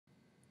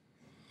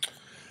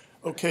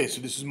Okay, so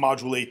this is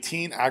Module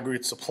 18,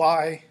 Aggregate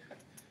Supply,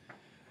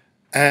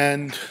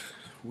 and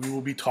we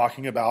will be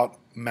talking about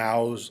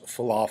Mao's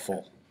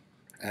falafel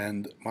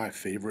and my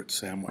favorite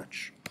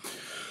sandwich.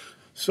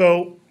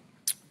 So,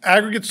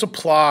 aggregate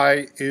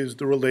supply is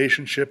the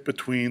relationship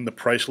between the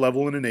price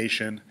level in a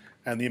nation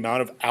and the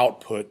amount of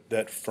output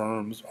that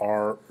firms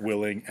are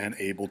willing and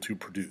able to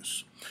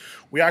produce.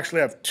 We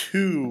actually have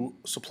two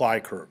supply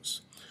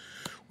curves.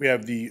 We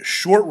have the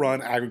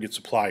short-run aggregate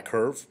supply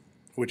curve,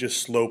 which is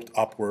sloped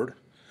upward,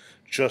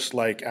 just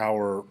like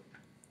our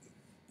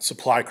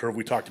supply curve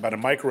we talked about in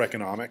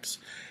microeconomics.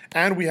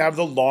 And we have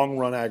the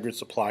long-run aggregate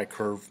supply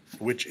curve,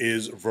 which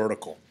is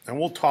vertical. And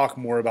we'll talk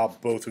more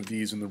about both of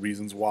these and the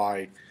reasons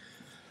why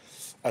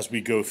as we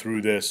go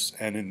through this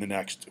and in the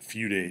next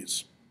few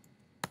days.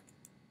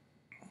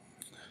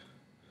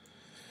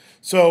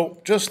 So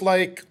just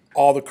like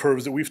all the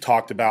curves that we've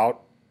talked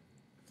about,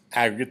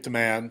 aggregate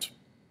demand,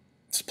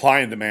 supply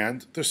and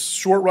demand, the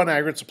short-run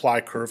aggregate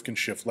supply curve can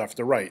shift left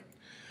or right.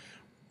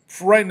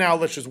 For right now,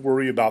 let's just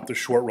worry about the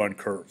short-run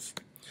curve.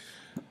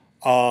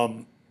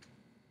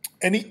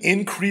 Any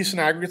increase in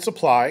aggregate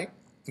supply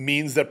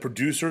means that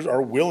producers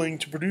are willing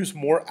to produce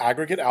more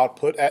aggregate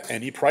output at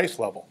any price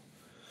level.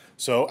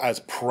 So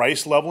as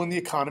price level in the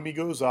economy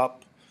goes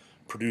up,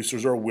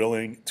 producers are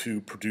willing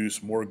to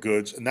produce more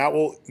goods, and that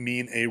will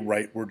mean a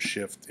rightward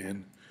shift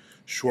in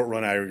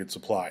short-run aggregate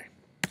supply.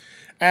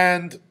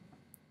 And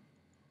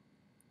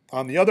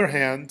on the other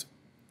hand,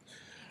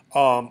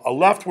 a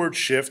leftward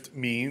shift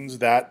means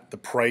that the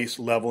price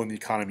level in the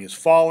economy is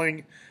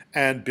falling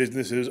and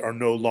businesses are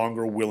no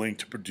longer willing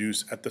to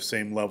produce at the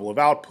same level of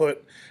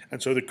output,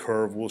 and so the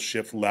curve will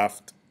shift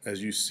left,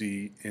 as you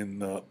see in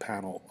the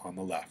panel on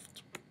the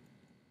left.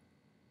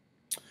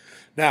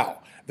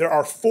 Now, there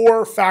are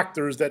four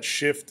factors that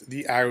shift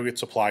the aggregate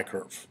supply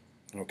curve,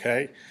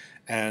 okay?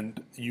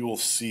 And you will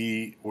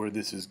see where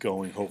this is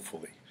going,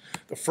 hopefully.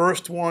 The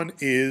first one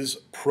is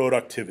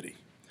productivity.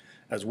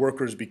 As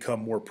workers become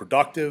more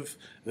productive,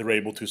 they're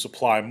able to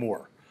supply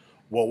more.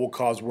 What will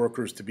cause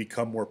workers to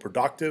become more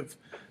productive?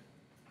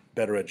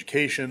 Better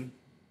education.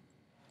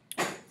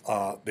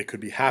 They could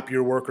be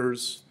happier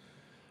workers,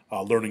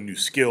 learning new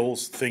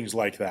skills, things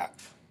like that.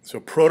 So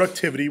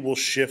productivity will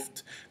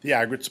shift the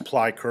aggregate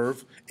supply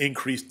curve,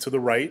 increase to the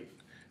right.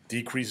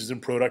 Decreases in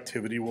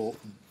productivity will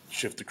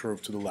shift the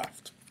curve to the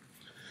left.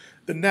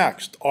 The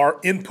next are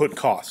input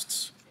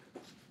costs.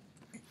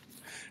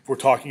 If we're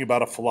talking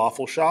about a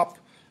falafel shop,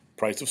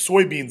 price of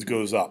soybeans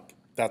goes up.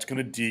 That's going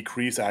to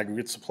decrease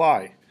aggregate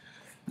supply.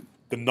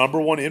 The number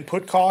one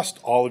input cost,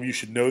 all of you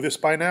should know this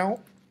by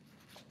now,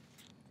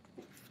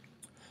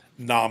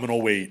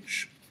 nominal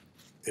wage.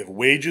 If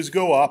wages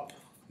go up,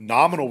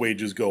 nominal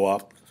wages go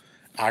up,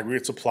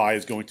 aggregate supply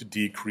is going to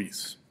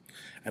decrease.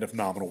 And if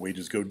nominal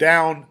wages go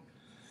down,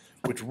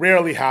 which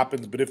rarely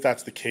happens, but if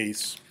that's the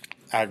case,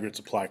 aggregate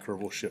supply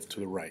curve will shift to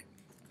the right.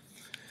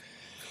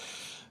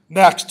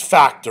 Next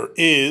factor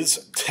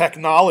is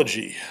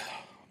technology.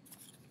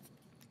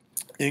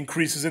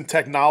 Increases in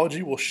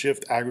technology will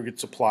shift aggregate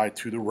supply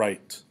to the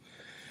right.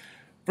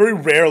 Very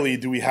rarely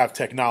do we have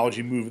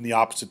technology move in the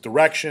opposite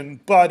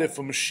direction, but if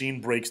a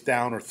machine breaks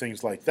down or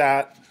things like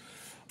that,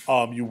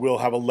 you will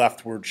have a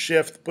leftward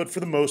shift. But for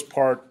the most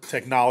part,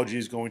 technology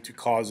is going to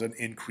cause an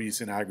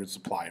increase in aggregate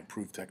supply,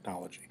 improved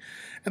technology.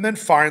 And then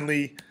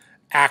finally,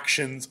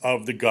 actions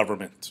of the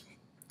government.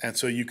 And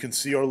so you can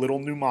see our little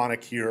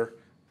mnemonic here,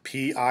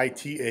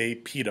 PITA,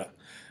 PITA.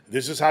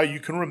 This is how you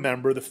can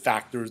remember the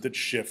factors that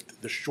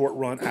shift the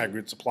short-run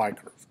aggregate supply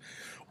curve.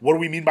 What do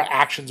we mean by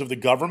actions of the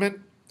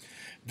government?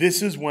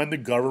 This is when the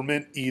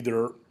government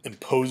either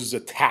imposes a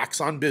tax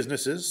on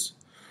businesses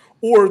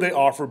or they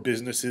offer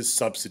businesses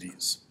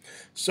subsidies.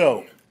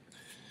 So,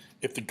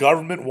 if the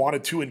government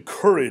wanted to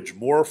encourage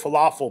more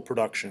falafel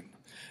production,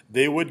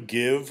 they would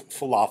give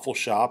falafel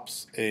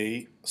shops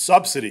a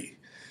subsidy.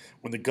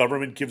 When the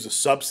government gives a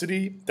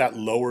subsidy, that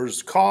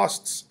lowers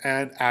costs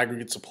and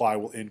aggregate supply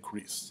will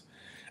increase.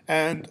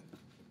 And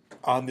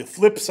on the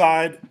flip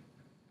side,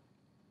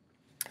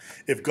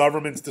 if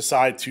governments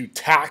decide to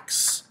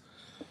tax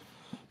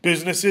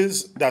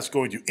businesses, that's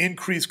going to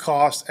increase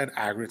costs and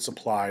aggregate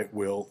supply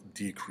will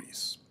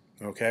decrease.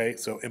 Okay,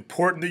 so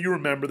important that you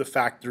remember the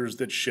factors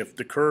that shift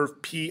the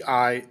curve,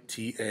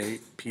 PITA,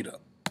 PITA.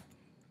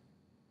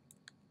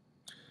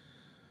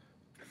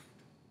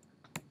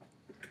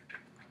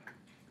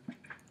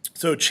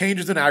 So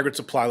changes in aggregate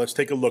supply, let's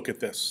take a look at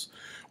this.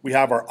 We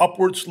have our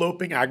upward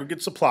sloping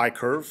aggregate supply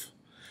curve,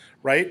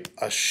 right?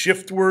 A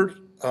shift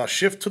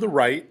to the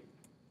right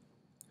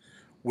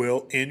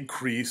will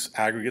increase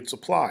aggregate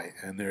supply,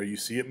 and there you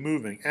see it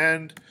moving.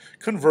 And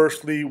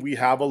conversely, we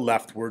have a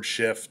leftward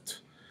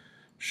shift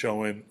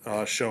shown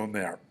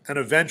there. And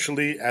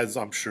eventually, as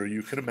I'm sure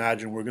you can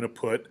imagine, we're going to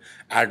put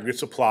aggregate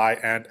supply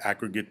and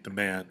aggregate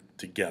demand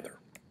together.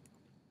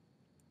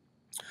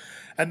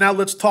 And now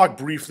let's talk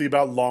briefly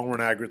about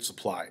long-run aggregate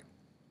supply.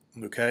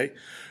 Okay,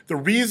 the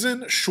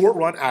reason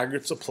short-run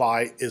aggregate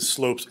supply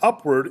slopes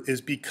upward is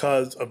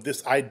because of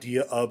this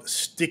idea of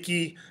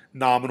sticky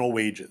nominal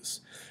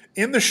wages.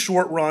 In the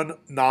short run,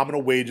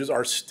 nominal wages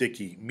are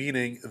sticky,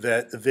 meaning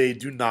that they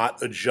do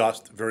not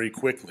adjust very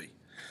quickly.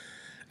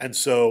 And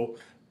so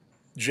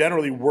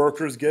generally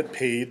workers get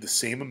paid the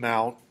same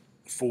amount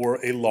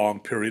for a long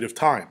period of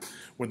time.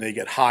 When they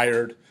get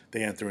hired,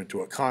 they enter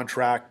into a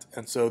contract,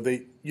 and so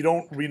you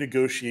don't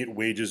renegotiate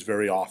wages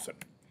very often.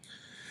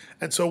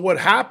 And so what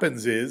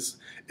happens is,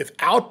 if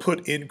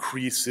output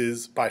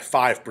increases by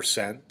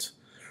 5%,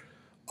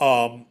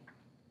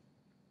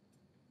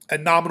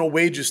 and nominal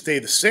wages stay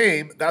the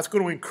same, that's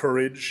going to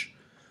encourage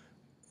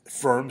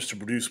firms to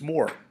produce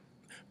more.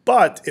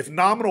 But if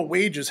nominal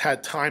wages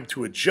had time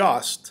to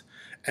adjust,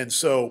 and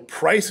so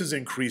prices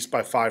increased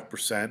by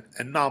 5%,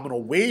 and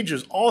nominal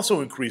wages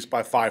also increased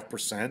by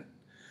 5%,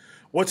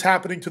 what's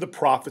happening to the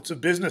profits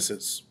of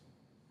businesses?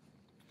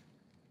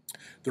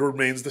 It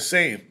remains the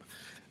same.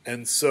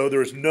 And so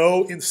there's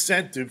no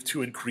incentive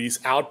to increase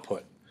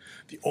output.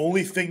 The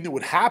only thing that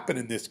would happen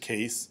in this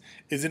case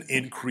is an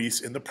increase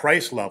in the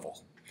price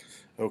level.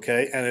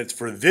 Okay, and it's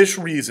for this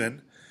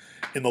reason,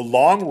 in the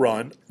long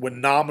run,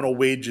 when nominal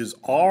wages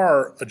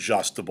are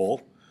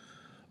adjustable,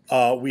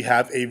 we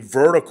have a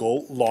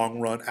vertical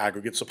long-run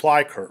aggregate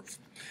supply curve.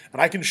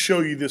 And I can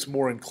show you this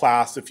more in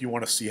class if you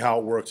want to see how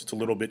it works. It's a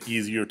little bit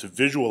easier to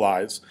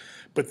visualize.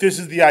 But this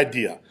is the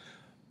idea.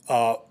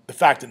 The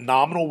fact that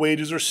nominal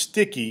wages are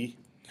sticky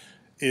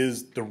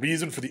is the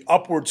reason for the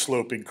upward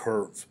sloping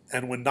curve.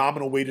 And when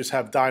nominal wages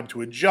have time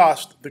to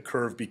adjust, the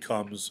curve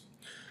becomes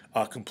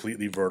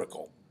completely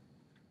vertical.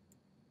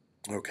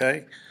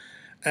 Okay?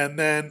 And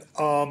then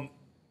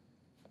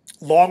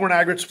long-run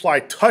aggregate supply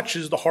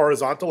touches the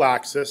horizontal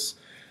axis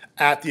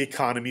at the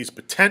economy's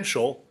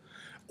potential,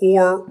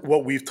 or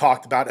what we've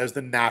talked about as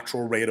the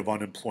natural rate of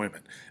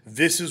unemployment.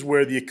 This is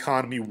where the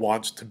economy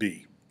wants to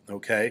be,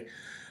 okay?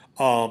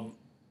 And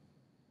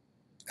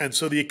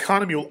so the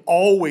economy will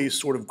always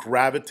sort of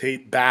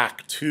gravitate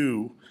back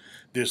to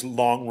this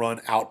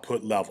long-run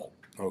output level,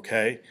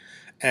 okay?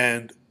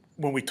 And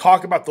when we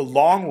talk about the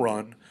long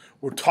run,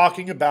 we're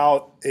talking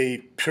about a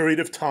period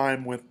of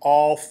time when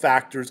all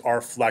factors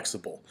are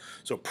flexible.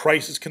 So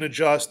prices can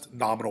adjust,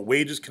 nominal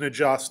wages can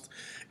adjust.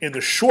 In the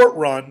short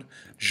run,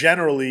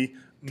 generally,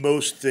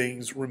 most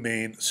things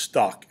remain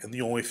stuck, and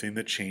the only thing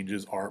that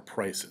changes are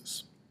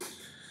prices.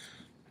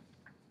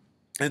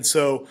 And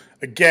so,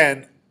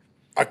 again,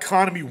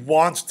 economy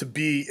wants to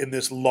be in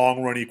this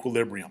long-run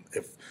equilibrium.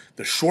 If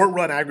the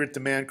short-run aggregate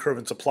demand curve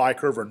and supply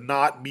curve are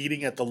not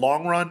meeting at the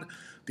long run,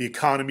 the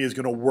economy is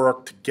going to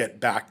work to get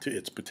back to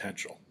its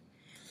potential.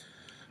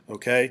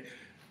 Okay?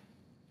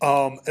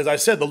 As I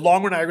said, the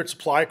long-run aggregate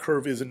supply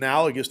curve is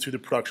analogous to the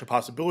production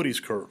possibilities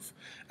curve.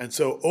 And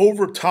so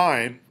over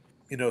time,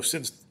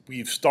 since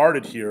we've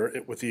started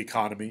here with the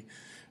economy,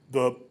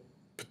 the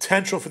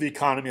potential for the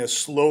economy has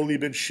slowly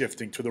been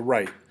shifting to the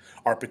right.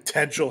 Our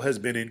potential has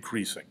been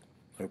increasing.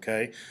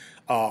 Okay?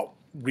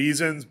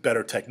 Reasons,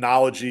 better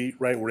technology,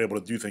 right? We're able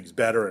to do things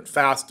better and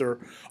faster.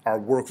 Our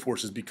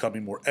workforce is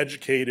becoming more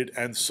educated,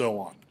 and so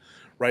on,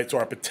 right? So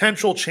our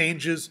potential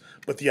changes,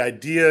 but the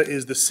idea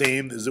is the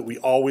same, is that we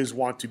always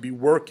want to be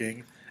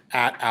working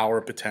at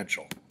our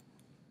potential.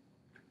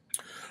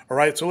 All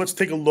right, so let's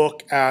take a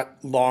look at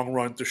long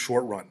run to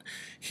short run.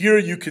 Here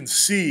you can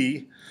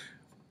see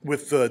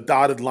with the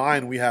dotted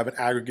line, we have an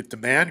aggregate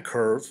demand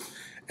curve,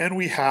 and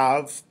we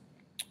have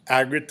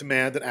aggregate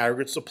demand and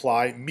aggregate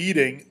supply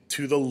meeting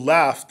to the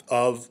left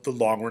of the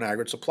long-run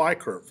aggregate supply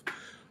curve.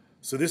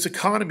 So this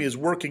economy is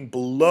working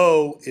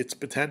below its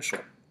potential,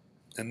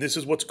 and this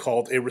is what's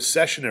called a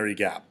recessionary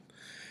gap.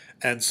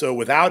 And so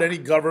without any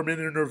government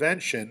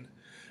intervention,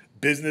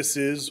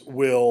 businesses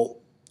will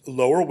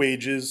lower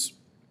wages,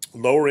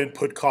 lower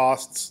input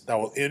costs, that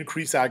will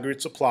increase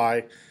aggregate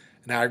supply,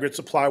 and aggregate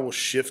supply will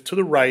shift to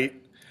the right,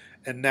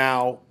 and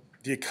now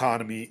the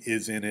economy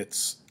is in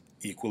its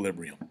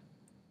equilibrium.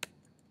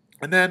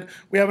 And then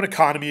we have an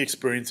economy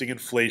experiencing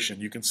inflation.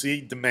 You can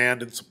see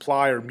demand and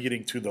supply are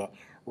meeting to the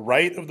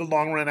right of the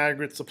long-run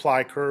aggregate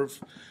supply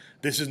curve.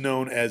 This is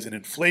known as an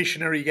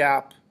inflationary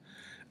gap.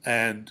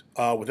 And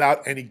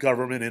without any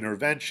government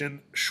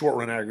intervention,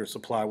 short-run aggregate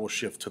supply will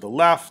shift to the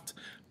left,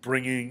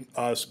 bringing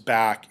us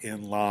back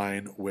in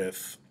line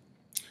with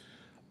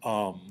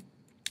the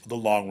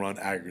long-run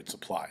aggregate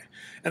supply.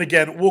 And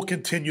again, we'll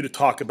continue to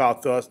talk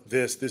about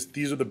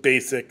these are the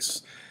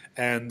basics,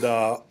 and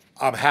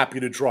I'm happy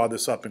to draw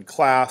this up in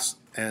class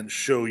and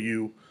show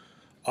you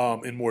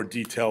in more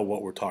detail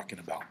what we're talking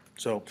about.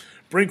 So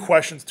bring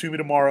questions to me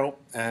tomorrow,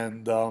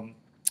 and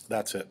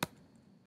that's it.